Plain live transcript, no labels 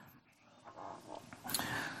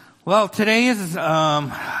Well, today is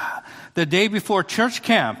the day before church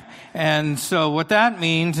camp. And so what that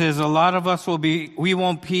means is a lot of us we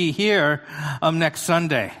won't be here next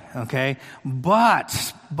Sunday, okay?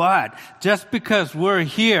 But just because we're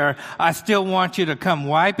here, I still want you to come.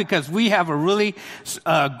 Why? Because we have a really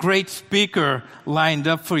great speaker lined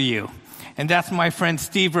up for you. And that's my friend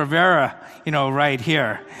Steve Rivera, right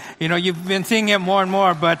here. You've been seeing him more and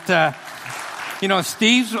more, but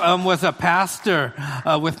Steve was a pastor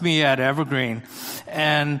with me at Evergreen.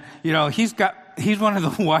 And, he's one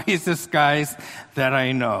of the wisest guys that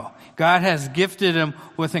I know. God has gifted him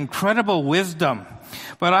with incredible wisdom.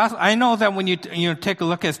 But I know that when you take a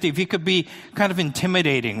look at Steve, he could be kind of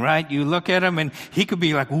intimidating, right? You look at him and he could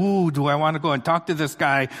be like, ooh, do I want to go and talk to this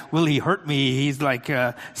guy? Will he hurt me? He's like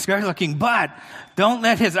scary looking. But don't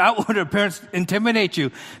let his outward appearance intimidate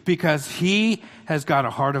you, because he has got a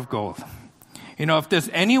heart of gold. If there's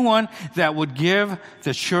anyone that would give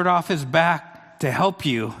the shirt off his back to help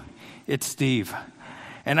you, it's Steve.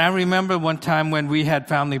 And I remember one time when we had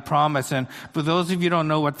Family Promise, and for those of you who don't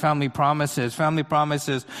know what Family Promise is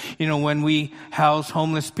when we house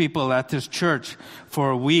homeless people at this church for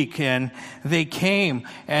a week, and they came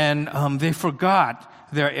and they forgot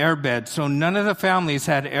their air beds. So none of the families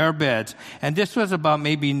had air beds. And this was about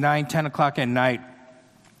maybe 9, 10 o'clock at night.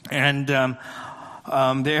 And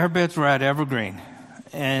the air beds were at Evergreen.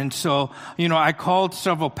 And so, I called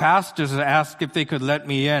several pastors to ask if they could let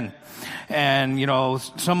me in. And,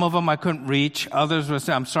 some of them I couldn't reach. Others would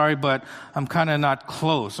say, I'm sorry, but I'm kind of not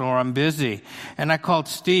close, or I'm busy. And I called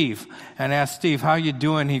Steve and asked Steve, how you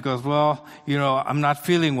doing? He goes, well, I'm not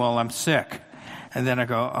feeling well. I'm sick. And then I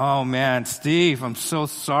go, oh man, Steve, I'm so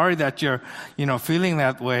sorry that you're, feeling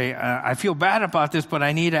that way. I feel bad about this, but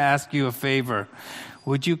I need to ask you a favor.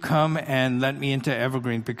 Would you come and let me into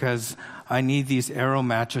Evergreen, because I need these Aero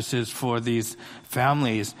mattresses for these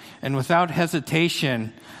families? And without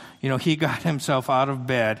hesitation, he got himself out of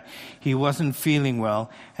bed. He wasn't feeling well,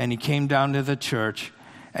 and he came down to the church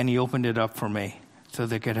and he opened it up for me so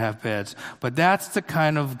they could have beds. But that's the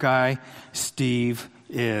kind of guy Steve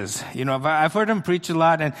is. I've heard him preach a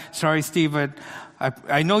lot, and sorry, Steve, but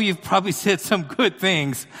I know you've probably said some good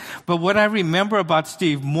things, but what I remember about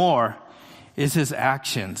Steve more is his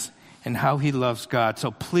actions and how he loves God.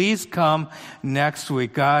 So please come next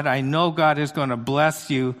week. I know God is going to bless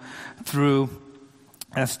you through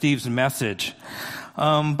Steve's message.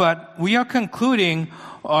 But we are concluding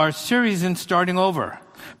our series in Starting Over,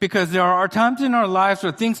 because there are times in our lives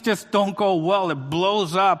where things just don't go well. It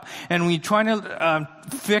blows up, and we're trying to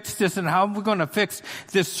fix this, and how are we going to fix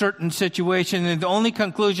this certain situation? And the only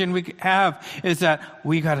conclusion we have is that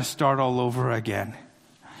we got to start all over again.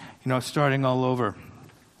 Starting all over.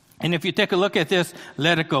 And if you take a look at this,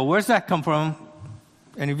 Let It Go. Where's that come from?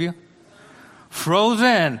 Any of you?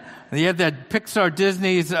 Frozen. Yeah, that Pixar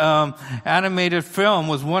Disney's animated film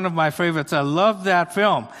was one of my favorites. I love that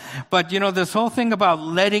film. But, this whole thing about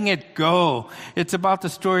letting it go, it's about the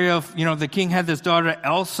story of, the king had this daughter,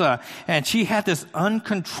 Elsa, and she had this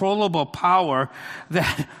uncontrollable power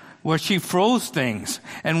where she froze things.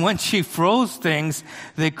 And when she froze things,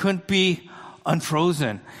 they couldn't be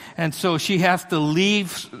unfrozen. And so she has to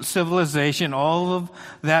leave civilization, all of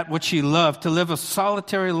that which she loved, to live a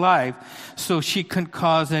solitary life so she couldn't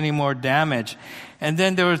cause any more damage. And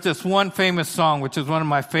then there was this one famous song, which is one of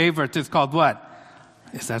my favorites. It's called what?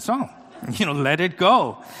 It's that song. Let It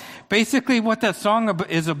Go. Basically what that song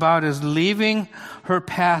is about is leaving her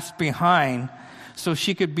past behind so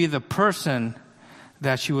she could be the person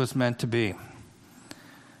that she was meant to be.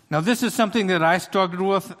 Now, this is something that I struggled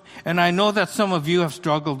with, and I know that some of you have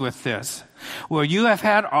struggled with this, where you have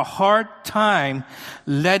had a hard time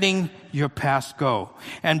letting your past go.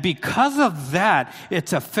 And because of that,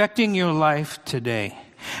 it's affecting your life today.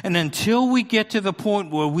 And until we get to the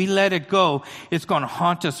point where we let it go, it's going to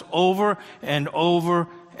haunt us over and over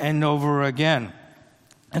and over again.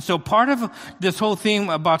 And so part of this whole theme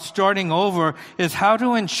about starting over is how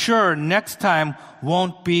to ensure next time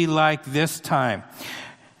won't be like this time.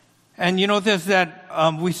 And there's that,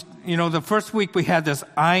 the first week we had this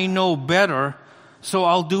I know better, so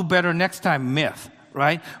I'll do better next time myth,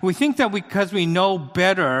 right? We think that because we know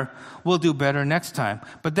better, we'll do better next time.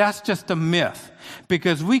 But that's just a myth,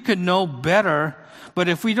 because we could know better, but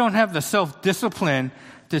if we don't have the self-discipline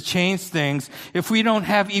to change things, if we don't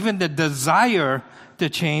have even the desire to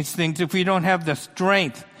change things, if we don't have the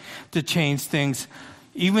strength to change things,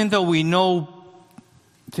 even though we know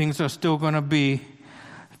things are still going to be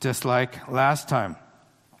just like last time.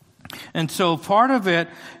 And so part of it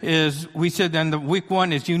is, we said then the week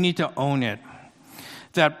one is you need to own it.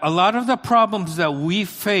 that a lot of the problems that we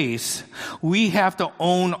face, we have to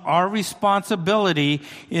own our responsibility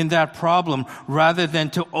in that problem rather than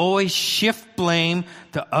to always shift blame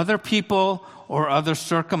to other people or other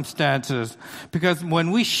circumstances. Because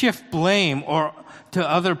when we shift blame or to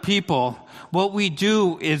other people, what we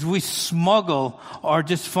do is we smuggle our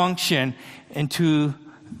dysfunction into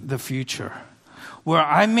the future, where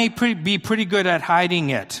I may be pretty good at hiding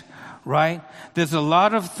it, right? There's a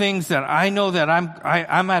lot of things that I know that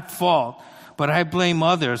I'm at fault, but I blame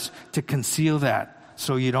others to conceal that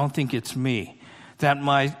so you don't think it's me, that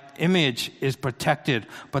my image is protected.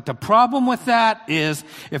 But the problem with that is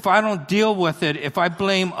if I don't deal with it, if I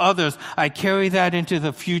blame others, I carry that into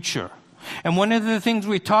the future. And one of the things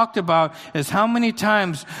we talked about is how many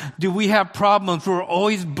times do we have problems? We're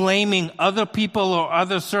always blaming other people or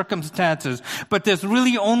other circumstances. But there's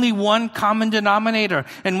really only one common denominator.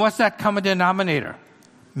 And what's that common denominator?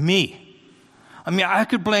 Me. I mean, I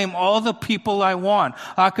could blame all the people I want.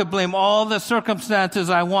 I could blame all the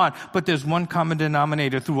circumstances I want. But there's one common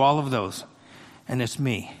denominator through all of those. And it's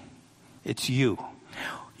me. It's you.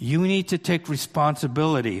 You need to take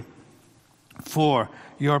responsibility for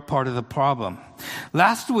your part of the problem.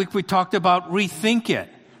 Last week we talked about rethink it.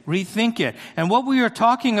 Rethink it. And what we were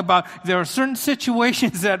talking about, there are certain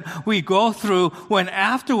situations that we go through when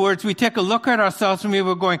afterwards we take a look at ourselves and we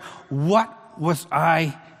were going, what was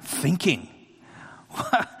I thinking?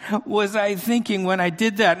 What was I thinking when I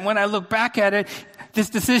did that? And when I look back at it,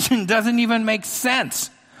 this decision doesn't even make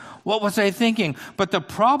sense. What was I thinking? But the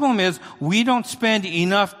problem is we don't spend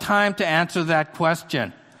enough time to answer that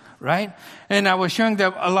question. Right? And I was showing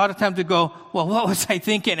that a lot of times we go, well, what was I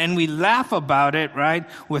thinking? And we laugh about it, right?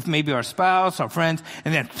 With maybe our spouse, our friends,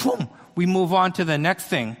 and then boom, we move on to the next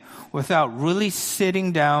thing without really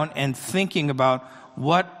sitting down and thinking about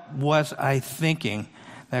what was I thinking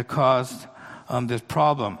that caused this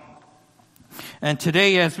problem. And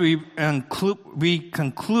today, as we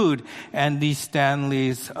conclude Andy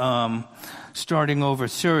Stanley's Starting Over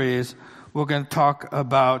series, we're going to talk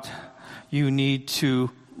about you need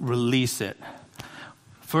to release it.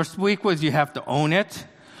 First week was you have to own it.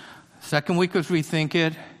 Second week was rethink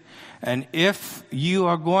it. And if you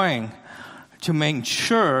are going to make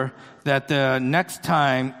sure that the next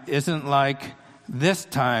time isn't like this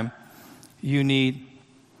time, you need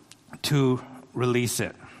to release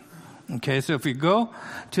it. Okay, so if we go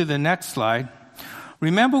to the next slide,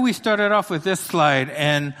 remember we started off with this slide,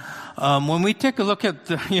 and when we take a look at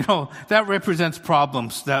that represents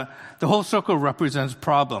problems. The whole circle represents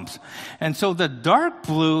problems. And so the dark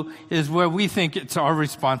blue is where we think it's our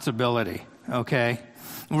responsibility, okay?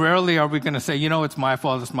 Rarely are we going to say, it's my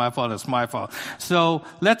fault, it's my fault, it's my fault. So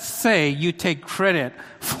let's say you take credit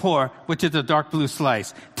for, which is the dark blue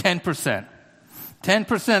slice, 10%.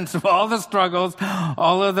 10% of all the struggles,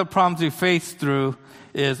 all of the problems you face through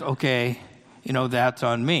is, okay, that's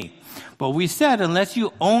on me. But we said, unless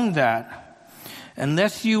you own that,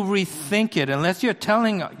 unless you rethink it, unless you're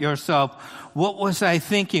telling yourself, what was I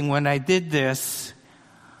thinking when I did this,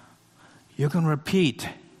 you're going to repeat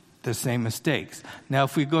the same mistakes. Now,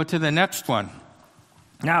 if we go to the next one.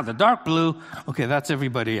 Now, the dark blue, okay, that's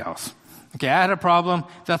everybody else. Okay, I had a problem.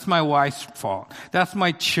 That's my wife's fault. That's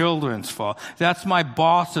my children's fault. That's my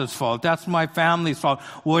boss's fault. That's my family's fault.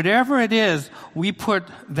 Whatever it is, we put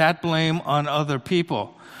that blame on other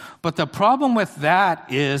people. But the problem with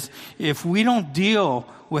that is if we don't deal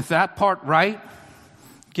with that part right,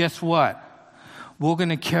 guess what? We're going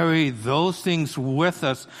to carry those things with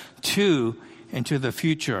us too into the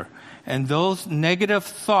future. And those negative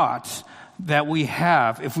thoughts that we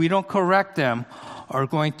have, if we don't correct them, are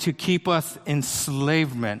going to keep us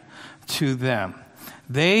enslavement to them.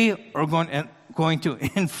 They are going to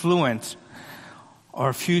influence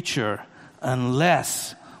our future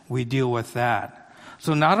unless we deal with that.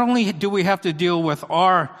 So not only do we have to deal with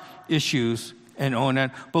our issues and own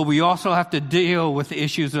it, but we also have to deal with the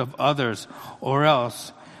issues of others, or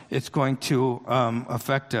else it's going to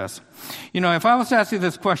affect us. If I was to ask you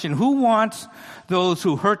this question, who wants those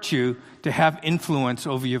who hurt you to have influence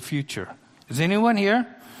over your future? Does anyone here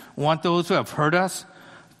want those who have hurt us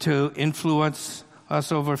to influence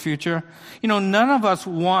us over future? None of us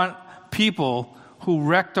want people who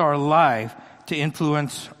wrecked our life to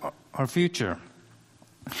influence our future.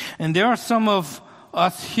 And there are some of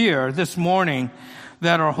us here this morning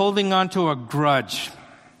that are holding on to a grudge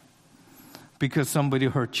because somebody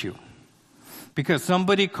hurt you, because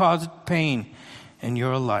somebody caused pain in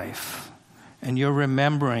your life, and you're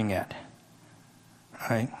remembering it,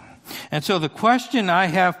 right? And so the question I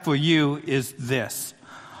have for you is this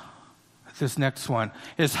next one,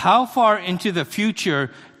 is how far into the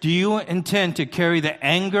future do you intend to carry the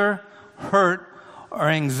anger, hurt, or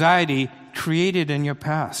anxiety created in your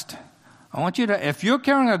past? I want you to, if you're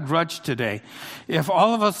carrying a grudge today, if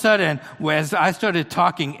all of a sudden, as I started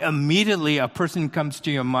talking, immediately a person comes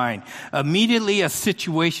to your mind, immediately a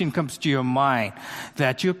situation comes to your mind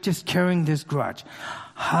that you're just carrying this grudge,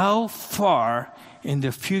 how far in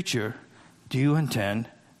the future do you intend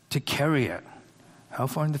to carry it? How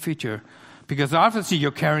far in the future? Because obviously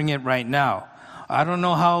you're carrying it right now. I don't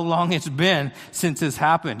know how long it's been since this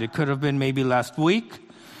happened. It could have been maybe last week.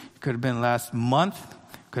 It could have been last month.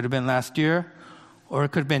 Could have been last year, or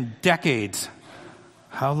it could have been decades.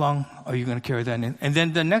 How long are you going to carry that in? And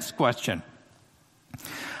then the next question.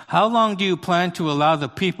 How long do you plan to allow the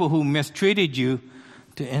people who mistreated you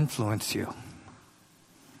to influence you?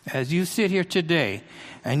 As you sit here today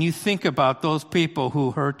and you think about those people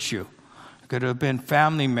who hurt you, it could have been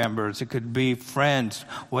family members, it could be friends,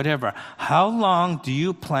 whatever. How long do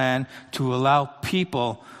you plan to allow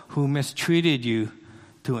people who mistreated you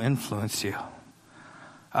to influence you?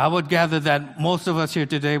 I would gather that most of us here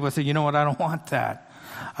today would say, you know what, I don't want that.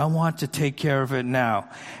 I want to take care of it now.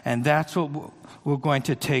 And that's what we're going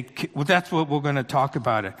to that's what we're going to talk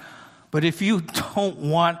about it. But if you don't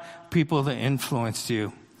want people to influence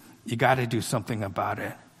you, you got to do something about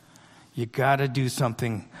it. You got to do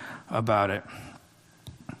something about it.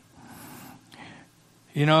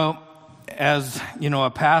 You know, as, a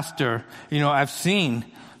pastor, I've seen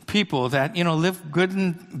people that, live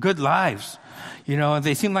good lives.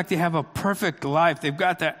 They seem like they have a perfect life. They've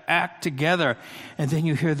got their act together. And then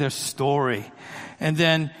you hear their story. And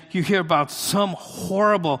then you hear about some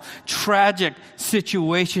horrible, tragic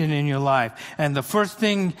situation in your life. And the first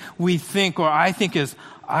thing we think, or I think, is,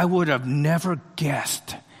 I would have never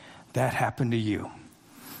guessed that happened to you.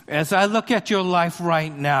 As I look at your life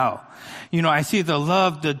right now, I see the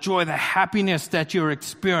love, the joy, the happiness that you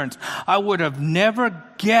experience. I would have never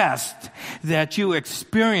guessed that you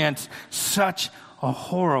experienced such a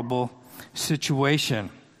horrible situation.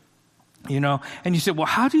 And you say, well,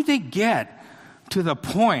 how did they get to the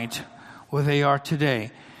point where they are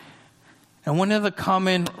today? And one of the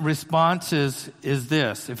common responses is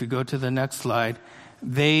this. If you go to the next slide,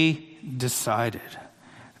 they decided.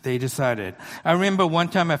 They decided. I remember one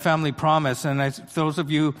time at Family Promise, and those of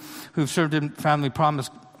you who've served in Family Promise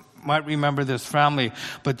might remember this family,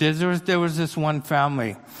 but there was this one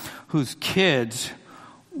family whose kids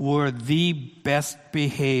were the best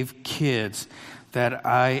behaved kids that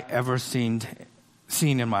I ever seen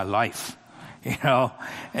in my life.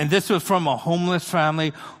 And this was from a homeless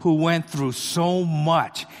family who went through so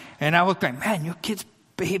much. And I was like, man, your kids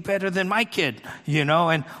behave better than my kid, and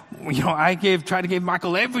I tried to give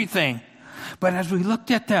Michael everything. But as we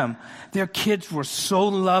looked at them, their kids were so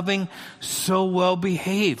loving, so well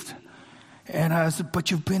behaved. And I said,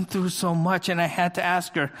 but you've been through so much. And I had to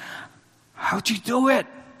ask her, how'd you do it?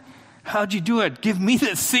 How'd you do it? Give me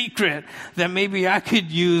the secret that maybe I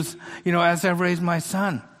could use, as I raise my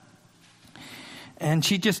son. And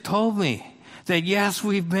she just told me that, yes,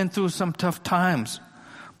 we've been through some tough times,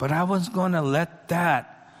 but I wasn't going to let that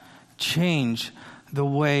change the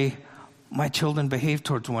way my children behave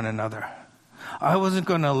towards one another. I wasn't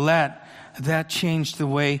going to let that change the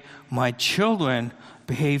way my children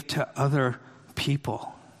behave to other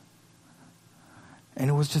people. And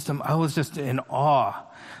I was just in awe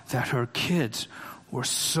that her kids were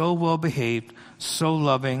so well behaved, so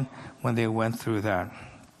loving when they went through that.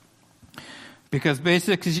 Because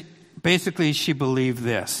basically she believed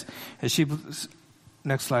this.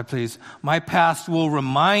 Next slide, please. My past will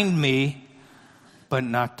remind me, but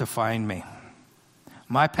not define me.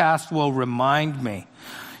 My past will remind me.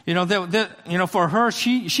 For her,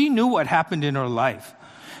 she knew what happened in her life.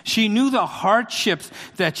 She knew the hardships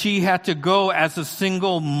that she had to go as a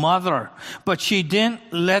single mother, but she didn't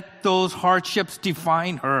let those hardships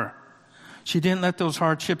define her. She didn't let those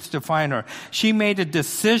hardships define her. She made a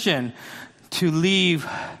decision to leave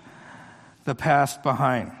the past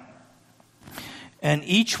behind. And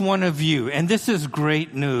each one of you, and this is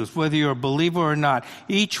great news, whether you're a believer or not,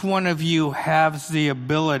 each one of you has the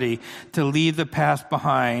ability to leave the past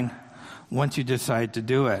behind once you decide to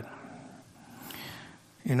do it.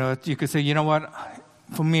 You could say, you know what,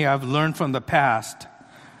 for me, I've learned from the past,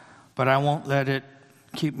 but I won't let it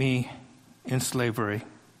keep me in slavery.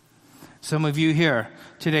 Some of you here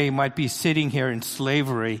today might be sitting here in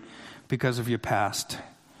slavery because of your past.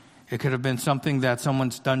 It could have been something that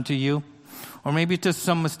someone's done to you, or maybe just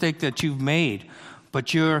some mistake that you've made,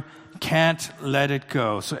 but you can't let it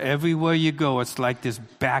go. So everywhere you go, it's like this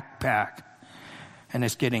backpack, and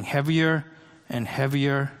it's getting heavier and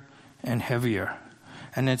heavier and heavier.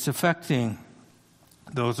 And it's affecting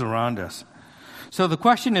those around us. So the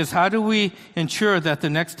question is, how do we ensure that the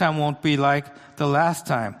next time won't be like the last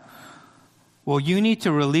time? Well, you need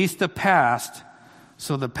to release the past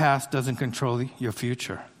so the past doesn't control your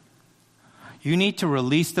future. You need to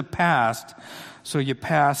release the past so your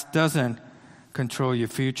past doesn't control your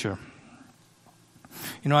future.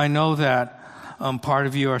 I know that part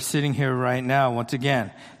of you are sitting here right now, once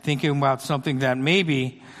again, thinking about something that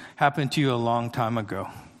maybe happened to you a long time ago,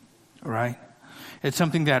 right? It's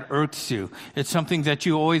something that irks you. It's something that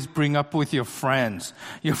you always bring up with your friends,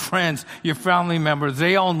 your family members.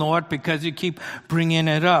 They all know it because you keep bringing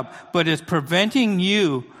it up. But it's preventing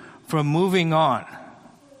you from moving on.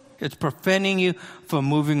 It's preventing you from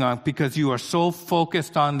moving on because you are so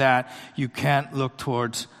focused on that, you can't look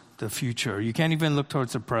towards the future. You can't even look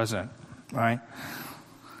towards the present, right?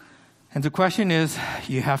 And the question is,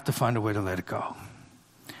 you have to find a way to let it go.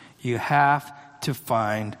 You have to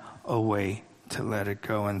find a way to let it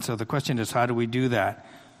go. And so the question is, how do we do that?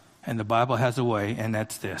 And the Bible has a way, and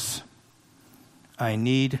that's this. I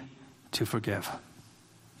need to forgive.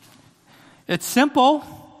 It's simple,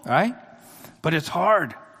 right? But it's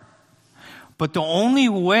hard. But the only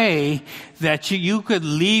way that you could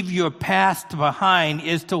leave your past behind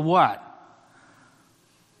is to what?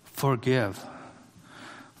 Forgive.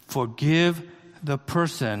 Forgive the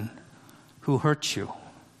person who hurt you.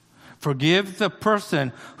 Forgive the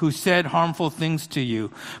person who said harmful things to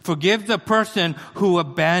you. Forgive the person who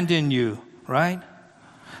abandoned you, right?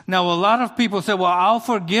 Now, a lot of people say, well, I'll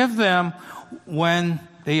forgive them when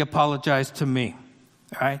they apologize to me,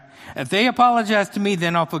 right? If they apologize to me,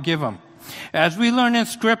 then I'll forgive them. As we learn in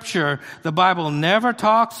Scripture, the Bible never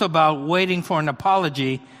talks about waiting for an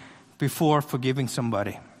apology before forgiving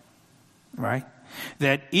somebody, right?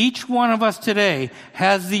 That each one of us today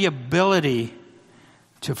has the ability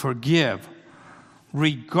to forgive,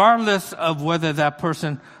 regardless of whether that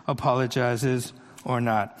person apologizes or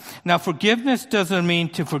not. Now, forgiveness doesn't mean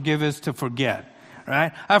to forgive is to forget,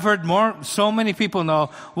 right? I've heard so many people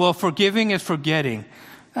know, well, forgiving is forgetting.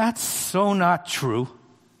 That's so not true.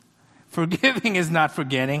 Forgiving is not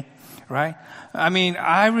forgetting, right? I mean,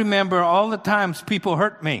 I remember all the times people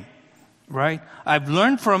hurt me, right? I've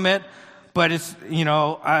learned from it, but it's,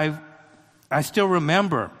 I still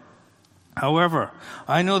remember. However,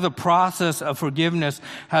 I know the process of forgiveness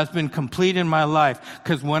has been complete in my life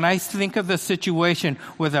because when I think of the situation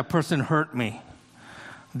where that person hurt me,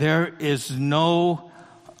 there is no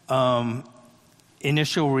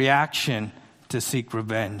initial reaction to seek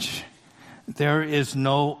revenge. There is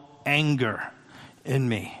no anger in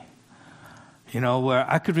me. Where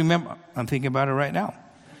I could remember, I'm thinking about it right now,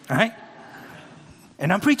 right?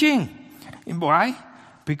 And I'm preaching. Why?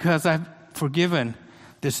 Because I've forgiven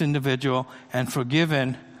this individual, and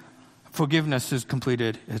forgiveness has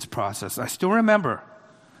completed its process. I still remember.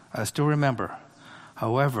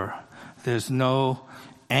 However, there's no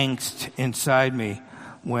angst inside me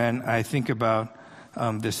when I think about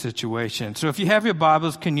this situation. So if you have your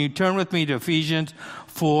Bibles, can you turn with me to Ephesians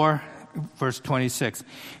 4, verse 26.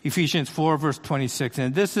 Ephesians 4, verse 26.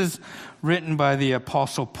 And this is written by the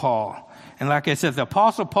Apostle Paul. And like I said, the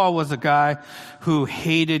Apostle Paul was a guy who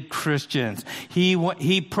hated Christians.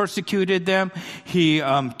 He persecuted them. He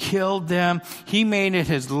killed them. He made it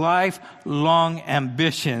his lifelong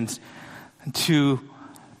ambitions to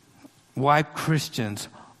wipe Christians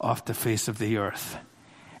off the face of the earth.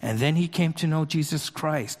 And then he came to know Jesus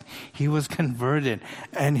Christ. He was converted,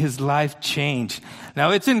 and his life changed. Now,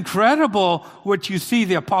 it's incredible what you see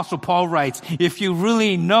the Apostle Paul writes if you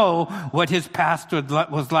really know what his past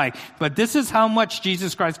was like. But this is how much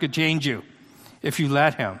Jesus Christ could change you if you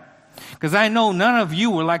let him. Because I know none of you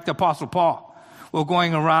were like the Apostle Paul. We're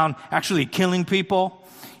going around actually killing people,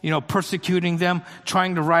 persecuting them,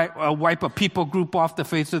 trying to wipe a people group off the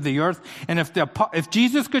face of the earth. And if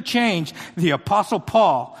Jesus could change the Apostle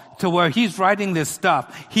Paul to where he's writing this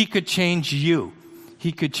stuff, he could change you.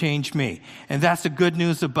 He could change me. And that's the good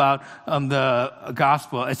news about the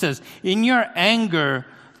gospel. It says, in your anger,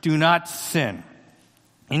 do not sin.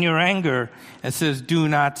 In your anger, it says, do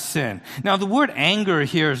not sin. Now, the word anger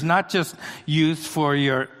here is not just used for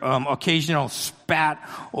your occasional spat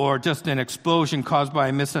or just an explosion caused by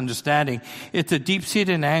a misunderstanding. It's a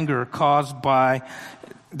deep-seated anger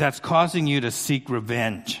that's causing you to seek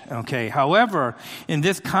revenge. Okay. However, in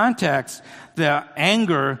this context, the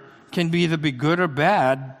anger can either be good or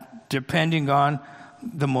bad depending on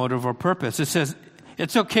the motive or purpose. It says,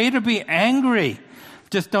 it's okay to be angry.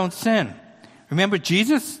 Just don't sin. Remember,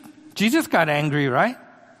 Jesus got angry, right?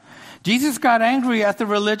 Jesus got angry at the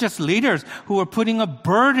religious leaders who were putting a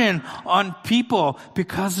burden on people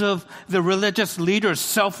because of the religious leaders'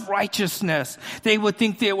 self-righteousness. They would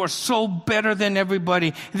think they were so better than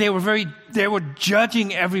everybody. They were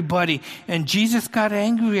judging everybody. And Jesus got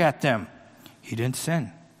angry at them. He didn't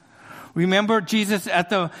sin. Remember, Jesus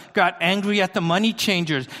got angry at the money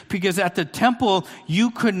changers because at the temple,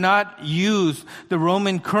 you could not use the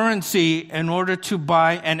Roman currency in order to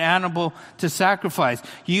buy an animal to sacrifice.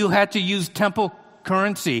 You had to use temple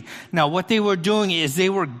currency. Now, what they were doing is they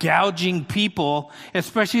were gouging people,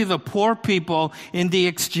 especially the poor people, in the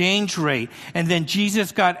exchange rate. And then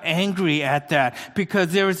Jesus got angry at that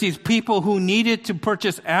because there was these people who needed to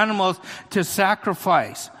purchase animals to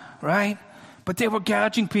sacrifice, right? But they were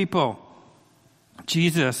gouging people.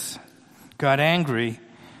 Jesus got angry,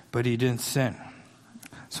 but he didn't sin.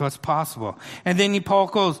 So it's possible. And then Paul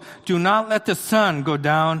goes, do not let the sun go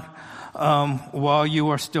down while you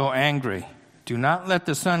are still angry. Do not let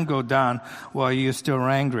the sun go down while you're still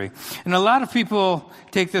angry. And a lot of people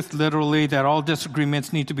take this literally, that all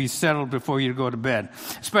disagreements need to be settled before you go to bed,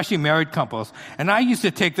 especially married couples. And I used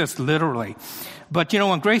to take this literally. But,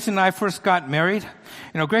 when Grace and I first got married,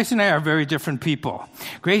 Grace and I are very different people.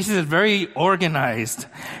 Grace is very organized,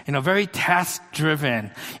 very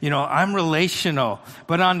task-driven. I'm relational.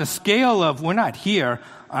 But on the scale of we're not here,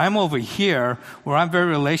 I'm over here, where I'm very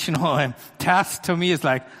relational, and task to me is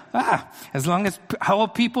like, as long as, how are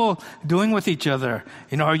people doing with each other?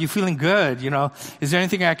 Are you feeling good? Is there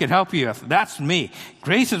anything I can help you with? That's me.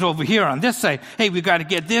 Grace is over here on this side. Hey, we got to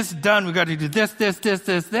get this done. We got to do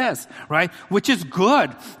this, right? Which is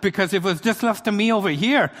good, because if it was just left to me over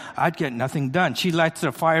here, I'd get nothing done. She lights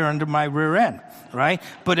a fire under my rear end, right?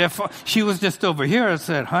 But if she was just over here and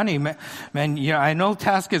said, honey, man, I know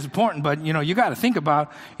task is important, but, you got to think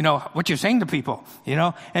about, what you're saying to people,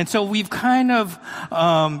 And so we've kind of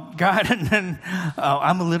gotten,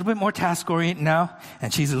 I'm a little bit more task-oriented now,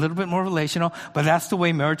 and she's a little bit more relational, but that's the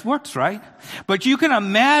way marriage works, right? But you can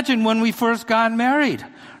imagine when we first got married,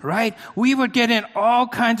 right? We would get in all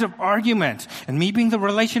kinds of arguments. And me being the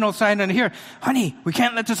relational side in here, honey, we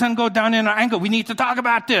can't let the sun go down in our anger. We need to talk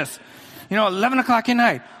about this. 11 o'clock at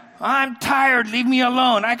night. I'm tired. Leave me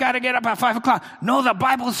alone. I got to get up at 5 o'clock. No, the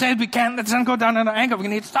Bible says we can't let the sun go down in our anger. We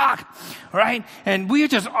need to talk, right? And we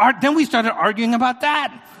then we started arguing about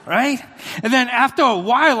that, right? And then after a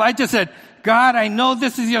while, I just said, God, I know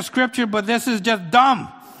this is your scripture, but this is just dumb.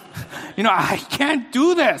 I can't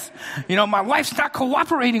do this. My wife's not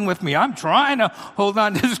cooperating with me. I'm trying to hold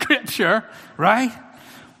on to scripture, right?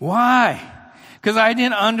 Why? Because I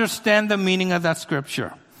didn't understand the meaning of that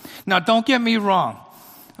scripture. Now, don't get me wrong.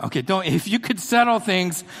 Okay, if you could settle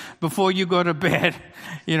things before you go to bed,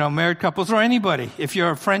 married couples or anybody, if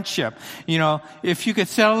you're a friendship, if you could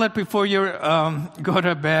settle it before you go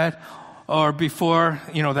to bed or before,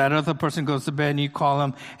 that other person goes to bed and you call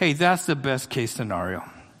them, hey, that's the best case scenario.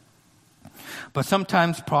 But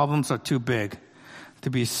sometimes problems are too big to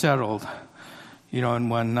be settled, in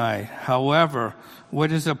one night. However,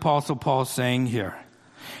 what is Apostle Paul saying here?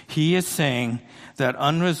 He is saying that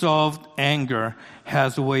unresolved anger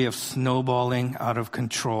has a way of snowballing out of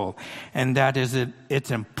control. And that is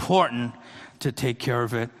it's important to take care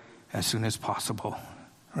of it as soon as possible,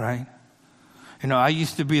 right? I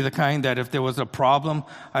used to be the kind that if there was a problem,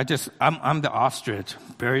 I'm the ostrich,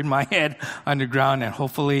 buried my head underground, and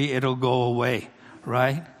hopefully it'll go away,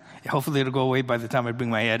 right? Hopefully it'll go away by the time I bring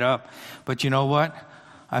my head up. But you know what?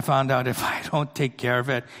 I found out if I don't take care of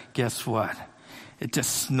it, guess what? It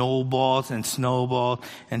just snowballs and snowballs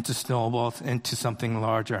into something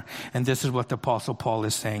larger. And this is what the Apostle Paul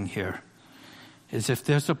is saying here, is if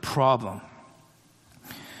there's a problem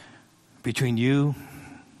between you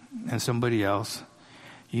and somebody else,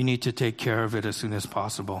 you need to take care of it as soon as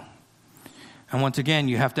possible. And once again,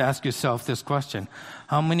 you have to ask yourself this question.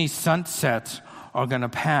 How many sunsets are going to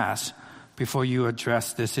pass before you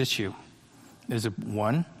address this issue? Is it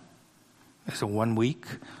one? Is it 1 week?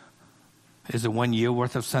 Is it 1 year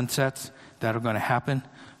worth of sunsets that are going to happen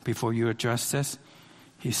before you address this?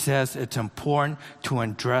 He says it's important to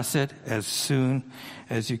address it as soon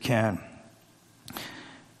as you can.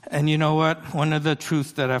 And you know what? One of the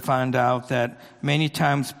truths that I found out that many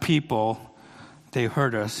times people, they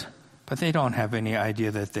hurt us, but they don't have any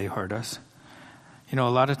idea that they hurt us. A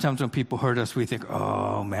lot of times when people hurt us, we think,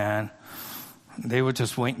 oh man, they were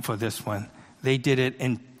just waiting for this one. They did it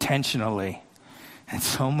intentionally. And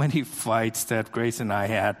so many fights that Grace and I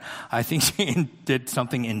had, I think she did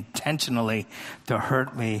something intentionally to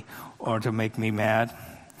hurt me or to make me mad.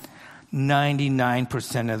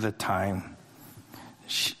 99% of the time,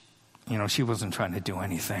 she wasn't trying to do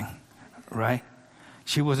anything, right?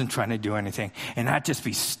 She wasn't trying to do anything. And I'd just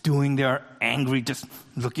be stewing there, angry, just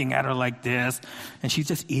looking at her like this. And she's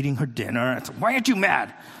just eating her dinner. I said, why aren't you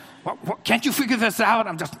mad? What, can't you figure this out?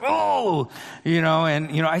 I'm just,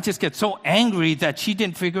 I just get so angry that she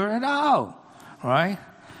didn't figure it out, right?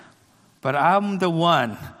 But I'm the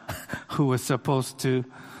one who was supposed to,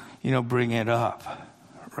 bring it up,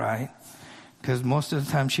 right? Because most of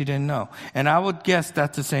the time she didn't know. And I would guess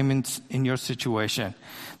that's the same in your situation.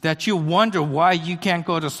 That you wonder why you can't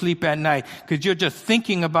go to sleep at night because you're just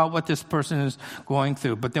thinking about what this person is going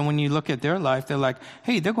through. But then when you look at their life, they're like,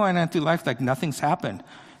 hey, they're going on through life like nothing's happened.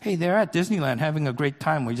 Hey, they're at Disneyland having a great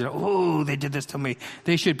time. Where you're like, oh, they did this to me.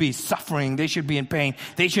 They should be suffering. They should be in pain.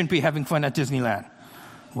 They shouldn't be having fun at Disneyland.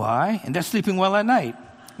 Why? And they're sleeping well at night.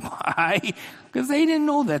 Why? Because they didn't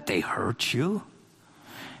know that they hurt you.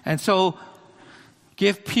 And so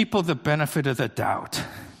give people the benefit of the doubt.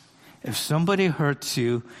 If somebody hurts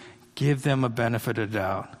you, give them a benefit of the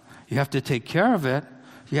doubt. You have to take care of it.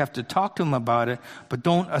 You have to talk to them about it, but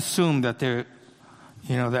don't assume that they're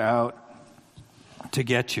out to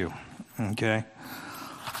get you. Okay?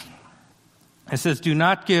 It says, do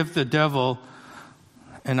not give the devil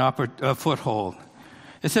a foothold.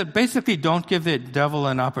 It said, basically, don't give the devil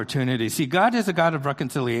an opportunity. See, God is a God of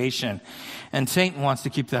reconciliation, and Satan wants to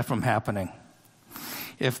keep that from happening.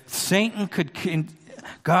 If Satan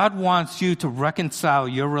God wants you to reconcile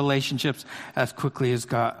your relationships as quickly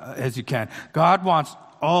as you can. God wants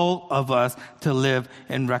all of us to live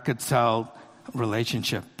in reconciled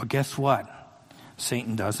relationship. But guess what?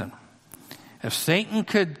 Satan doesn't. If Satan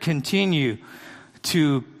could continue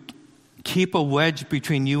to keep a wedge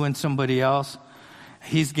between you and somebody else,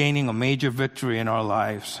 he's gaining a major victory in our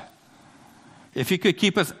lives. If he could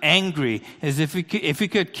keep us angry, if he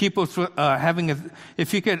could keep us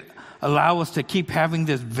if he could allow us to keep having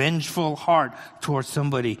this vengeful heart towards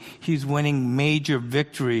somebody, he's winning major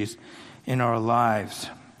victories in our lives.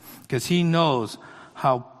 Because he knows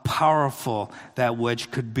how powerful that wedge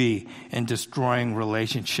could be in destroying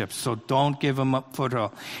relationships. So don't give him a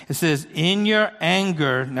foothold. It says, in your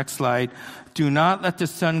anger, next slide, do not let the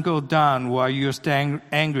sun go down while you're staying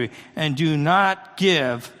angry, and do not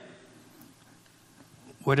give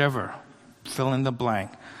whatever, fill in the blank.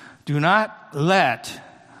 Do not let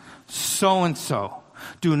so-and-so,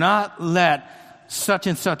 do not let such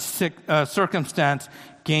and such circumstance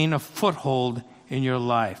gain a foothold in your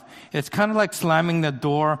life. It's kind of like slamming the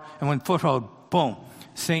door, and when foothold, boom,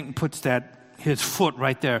 Satan puts his foot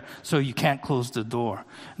right there so you can't close the door.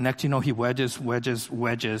 Next you know, he wedges,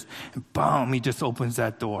 and boom, he just opens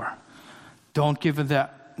that door. Don't give it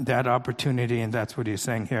that opportunity, and that's what he's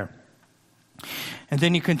saying here. And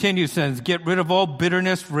then he continues, says, get rid of all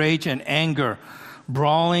bitterness, rage, and anger,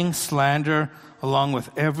 brawling, slander, along with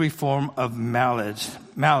every form of malice.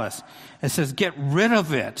 It says, get rid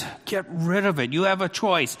of it. Get rid of it. You have a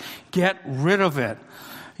choice. Get rid of it.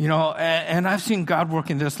 And I've seen God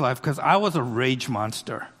work in this life because I was a rage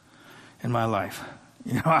monster in my life.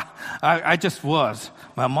 I just was.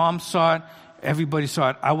 My mom saw it. Everybody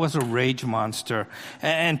saw it. I was a rage monster.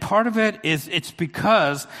 And part of it is it's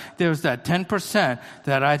because there's that 10%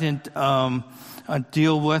 that I didn't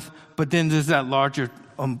deal with, but then there's that larger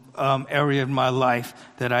area of my life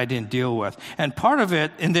that I didn't deal with. And part of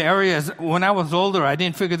it in the areas, when I was older, I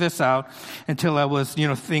didn't figure this out until I was,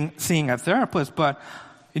 seeing a therapist. But,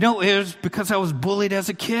 it was because I was bullied as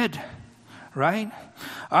a kid, right?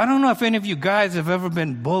 I don't know if any of you guys have ever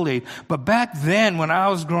been bullied, but back then when I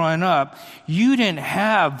was growing up, you didn't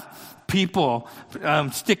have people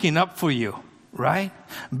sticking up for you. Right?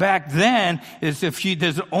 Back then,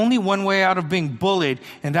 there's only one way out of being bullied,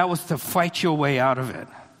 and that was to fight your way out of it.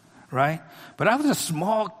 Right? But I was a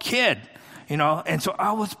small kid, and so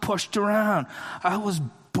I was pushed around. I was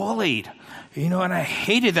bullied, and I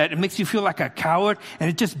hated that. It makes you feel like a coward, and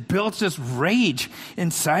it just builds this rage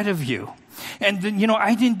inside of you. And then,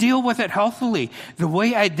 I didn't deal with it healthily. The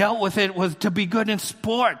way I dealt with it was to be good in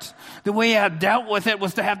sports. The way I dealt with it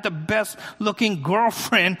was to have the best looking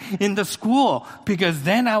girlfriend in the school, because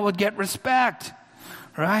then I would get respect,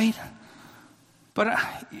 right? But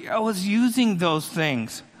I was using those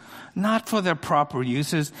things, not for their proper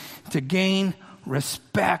uses, to gain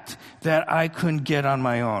respect that I couldn't get on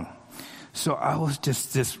my own. So I was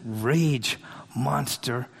just this rage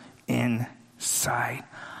monster inside.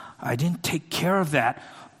 I didn't take care of that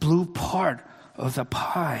blue part of the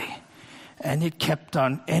pie. And it kept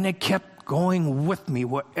going with me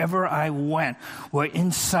wherever I went. Where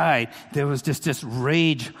inside there was just this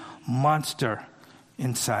rage monster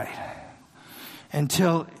inside.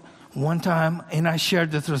 Until One time, and I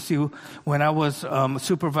shared this with you, when I was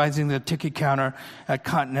supervising the ticket counter at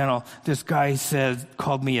Continental, this guy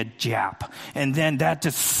called me a Jap. And then that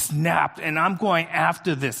just snapped, and I'm going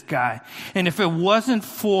after this guy. And if it wasn't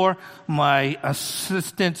for my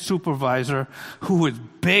assistant supervisor, who was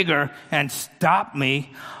bigger and stopped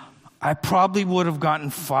me, I probably would have gotten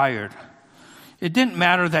fired. It didn't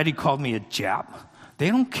matter that he called me a Jap. They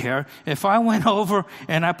don't care. If I went over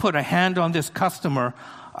and I put a hand on this customer,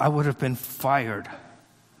 I would have been fired.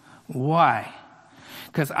 Why?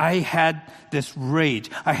 Because I had this rage.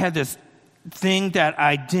 I had this thing that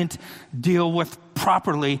I didn't deal with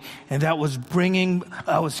properly, and that was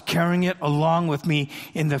I was carrying it along with me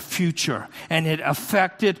in the future. And it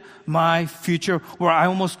affected my future, where I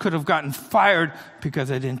almost could have gotten fired because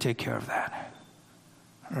I didn't take care of that.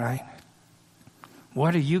 Right?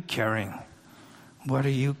 What are you carrying? What are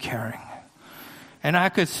you carrying? And I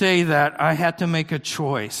could say that I had to make a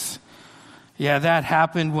choice. Yeah, that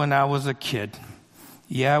happened when I was a kid.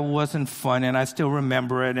 Yeah, it wasn't fun, and I still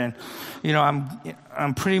remember it. And,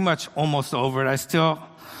 I'm pretty much almost over it. I still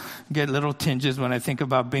get little tinges when I think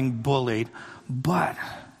about being bullied. But,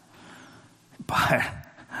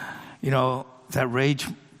 that rage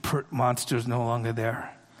monster is no longer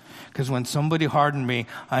there. Because when somebody hardened me,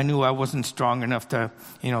 I knew I wasn't strong enough to,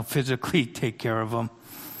 physically take care of them.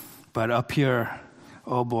 But up here,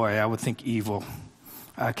 oh boy, I would think evil.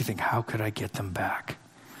 I could think, how could I get them back?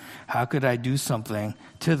 How could I do something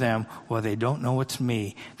to them while they don't know it's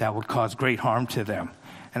me that would cause great harm to them?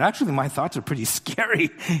 And actually, my thoughts are pretty scary,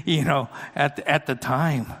 at the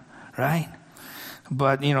time, right?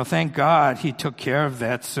 But, thank God he took care of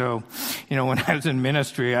that. So, when I was in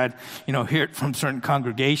ministry, I'd, hear it from certain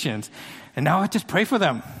congregations. And now I just pray for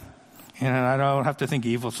them. And I don't have to think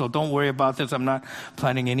evil. So don't worry about this. I'm not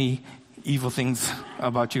planning any evil things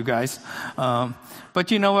about you guys. But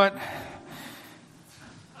you know what?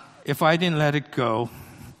 If I didn't let it go,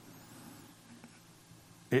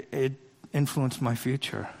 it influenced my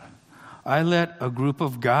future. I let a group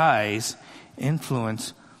of guys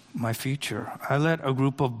influence my future. I let a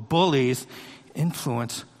group of bullies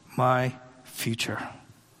influence my future.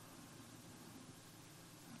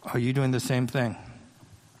 Are you doing the same thing?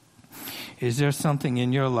 Is there something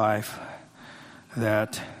in your life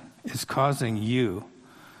that is causing you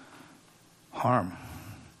harm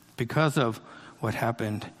because of what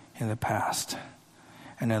happened in the past?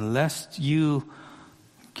 And unless you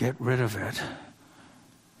get rid of it,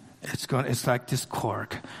 it's like this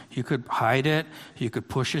cork. You could hide it, you could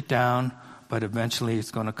push it down, but eventually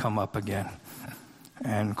it's going to come up again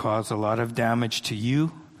and cause a lot of damage to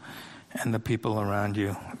you and the people around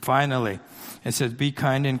you. Finally, it says, be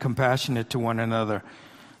kind and compassionate to one another,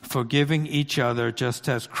 forgiving each other just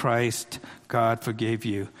as Christ, God, forgave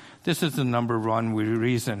you. This is the number one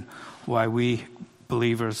reason why we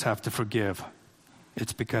believers have to forgive.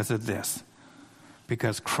 It's because of this.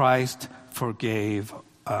 Because Christ forgave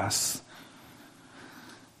us.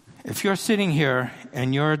 If you're sitting here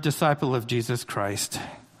and you're a disciple of Jesus Christ,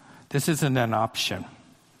 this isn't an option.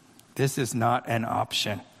 This is not an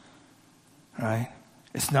option. Right?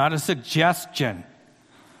 It's not a suggestion.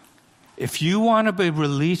 If you want to be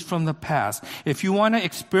released from the past, if you want to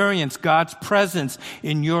experience God's presence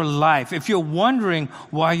in your life, if you're wondering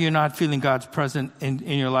why you're not feeling God's presence in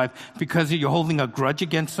your life because you're holding a grudge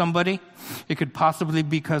against somebody, it could possibly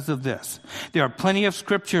be because of this. There are plenty of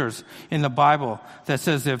scriptures in the Bible that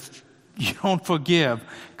says if you don't forgive,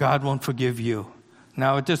 God won't forgive you.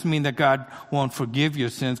 Now, it doesn't mean that God won't forgive your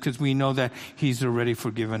sins because we know that He's already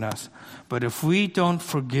forgiven us. But if we don't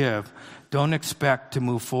forgive, don't expect to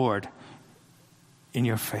move forward in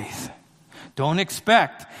your faith. Don't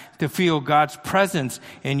expect to feel God's presence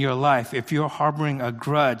in your life if you're harboring a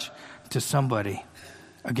grudge to somebody,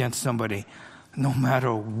 against somebody. No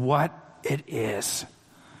matter what it is,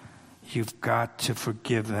 you've got to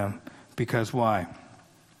forgive them. Because why?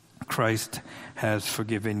 Christ has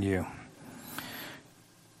forgiven you.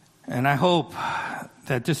 And I hope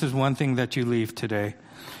that this is one thing that you leave today.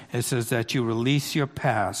 It says that you release your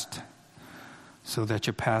past so that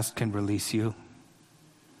your past can release you.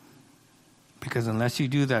 Because unless you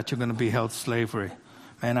do that, you're going to be held slavery.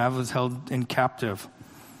 Man, I was held in captive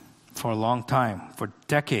for a long time, for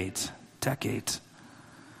decades,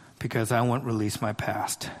 because I wouldn't release my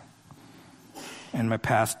past. And my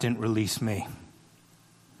past didn't release me.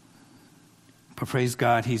 But praise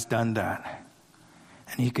God, He's done that.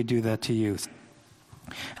 And He could do that to you.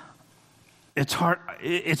 It's hard.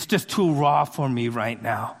 It's just too raw for me right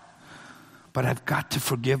now. But I've got to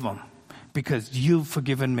forgive them because you've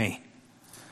forgiven me.